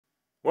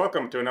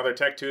Welcome to another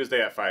Tech Tuesday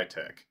at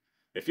FiTech.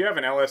 If you have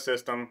an LS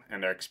system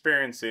and are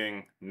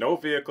experiencing no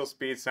vehicle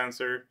speed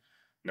sensor,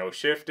 no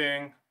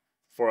shifting,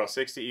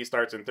 4L60E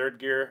starts in third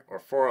gear, or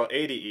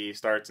 4L80E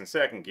starts in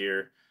second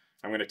gear,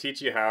 I'm going to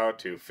teach you how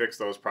to fix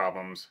those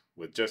problems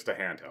with just a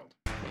handheld.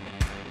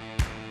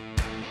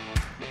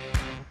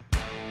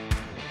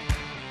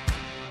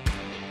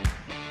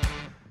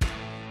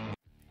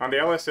 On the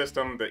LS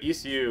system, the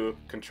ECU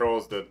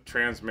controls the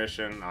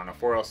transmission on a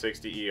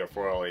 4L60E or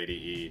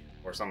 4L80E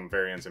or some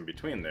variants in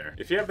between there.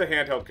 If you have the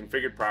handheld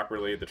configured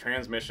properly, the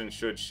transmission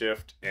should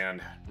shift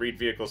and read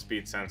vehicle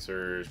speed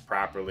sensors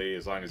properly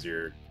as long as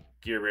your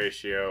gear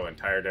ratio and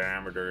tire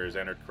diameter is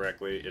entered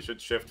correctly. It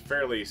should shift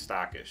fairly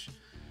stockish.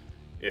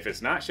 If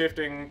it's not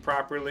shifting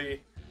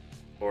properly,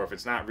 or if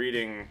it's not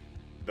reading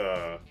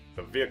the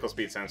vehicle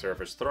speed sensor, if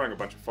it's throwing a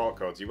bunch of fault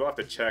codes, you will have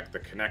to check the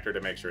connector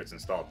to make sure it's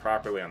installed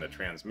properly on the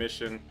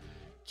transmission.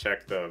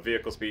 Check the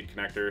vehicle speed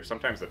connector.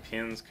 Sometimes the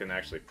pins can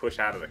actually push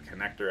out of the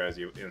connector as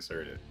you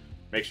insert it.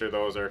 Make sure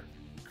those are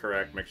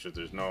correct. Make sure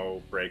there's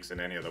no breaks in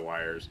any of the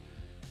wires.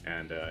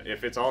 And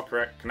if it's all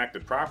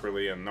connected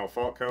properly and no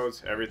fault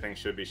codes, everything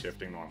should be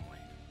shifting normally.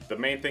 The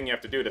main thing you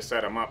have to do to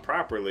set them up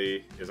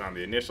properly is on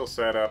the initial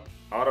setup,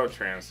 auto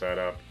trans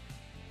setup,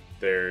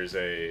 there's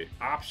a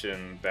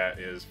option that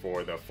is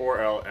for the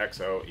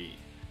 4LXOE.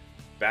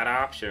 That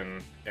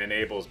option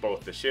enables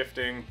both the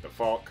shifting, the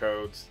fault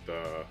codes,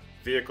 the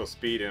vehicle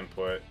speed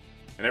input,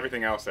 and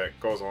everything else that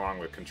goes along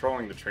with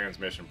controlling the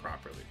transmission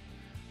properly.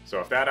 So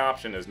if that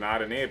option is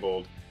not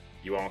enabled,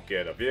 you won't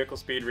get a vehicle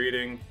speed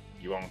reading,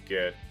 you won't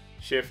get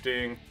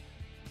shifting.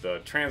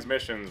 The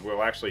transmissions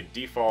will actually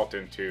default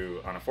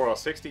into, on a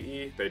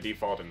 4L60E, they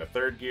default into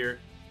third gear.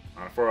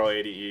 On a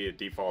 4L80E, it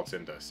defaults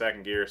into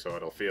second gear, so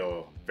it'll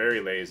feel very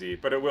lazy,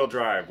 but it will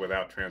drive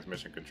without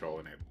transmission control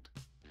enabled.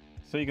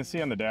 So you can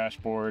see on the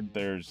dashboard,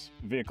 there's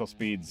vehicle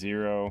speed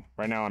 0.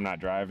 Right now I'm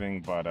not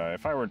driving, but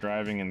if I were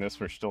driving and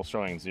this were still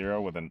showing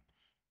 0 with an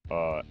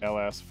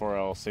LS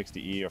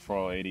 4L60E or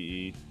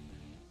 4L80E,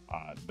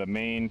 the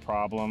main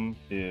problem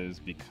is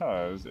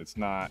because it's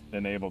not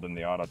enabled in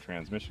the auto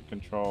transmission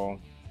control.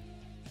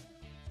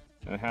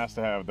 And it has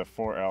to have the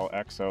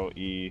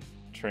 4LXOE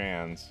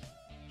trans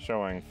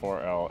showing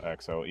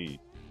 4LXOE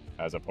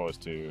as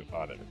opposed to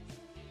other.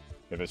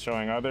 If it's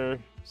showing other,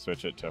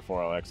 switch it to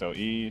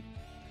 4LXOE,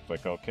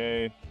 click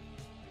OK.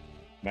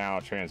 Now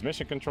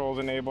transmission control is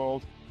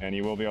enabled and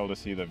you will be able to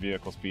see the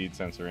vehicle speed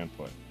sensor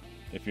input.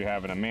 If you're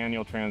having a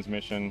manual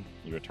transmission,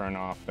 you would turn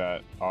off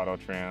that auto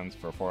trans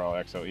for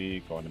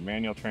 4LXOE, go into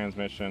manual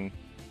transmission,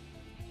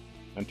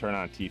 and turn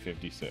on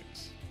T56.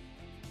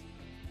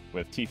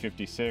 With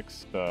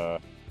T56, the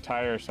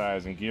tire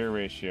size and gear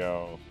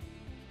ratio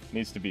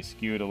needs to be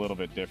skewed a little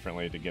bit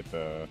differently to get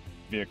the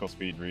vehicle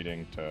speed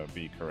reading to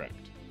be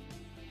correct.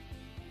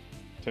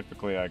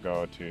 Typically I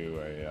go to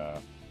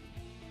a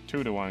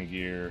 2-to-1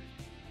 gear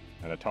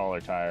and a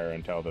taller tire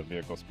until the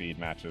vehicle speed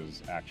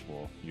matches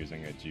actual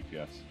using a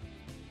GPS.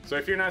 So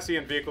if you're not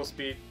seeing vehicle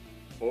speed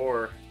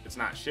or it's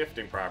not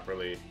shifting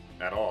properly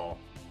at all,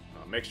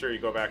 make sure you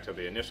go back to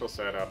the initial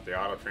setup, the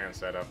auto trans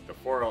setup. The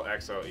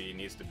 4LXOE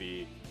needs to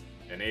be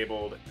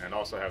enabled and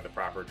also have the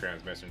proper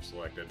transmission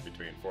selected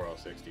between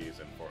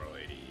 4L60s and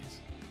 4L80Es.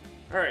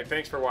 Alright,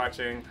 thanks for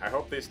watching. I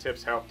hope these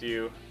tips helped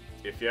you.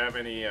 If you have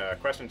any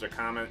questions or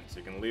comments,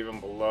 you can leave them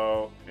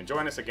below. And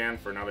join us again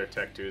for another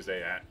Tech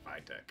Tuesday at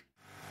FiTech.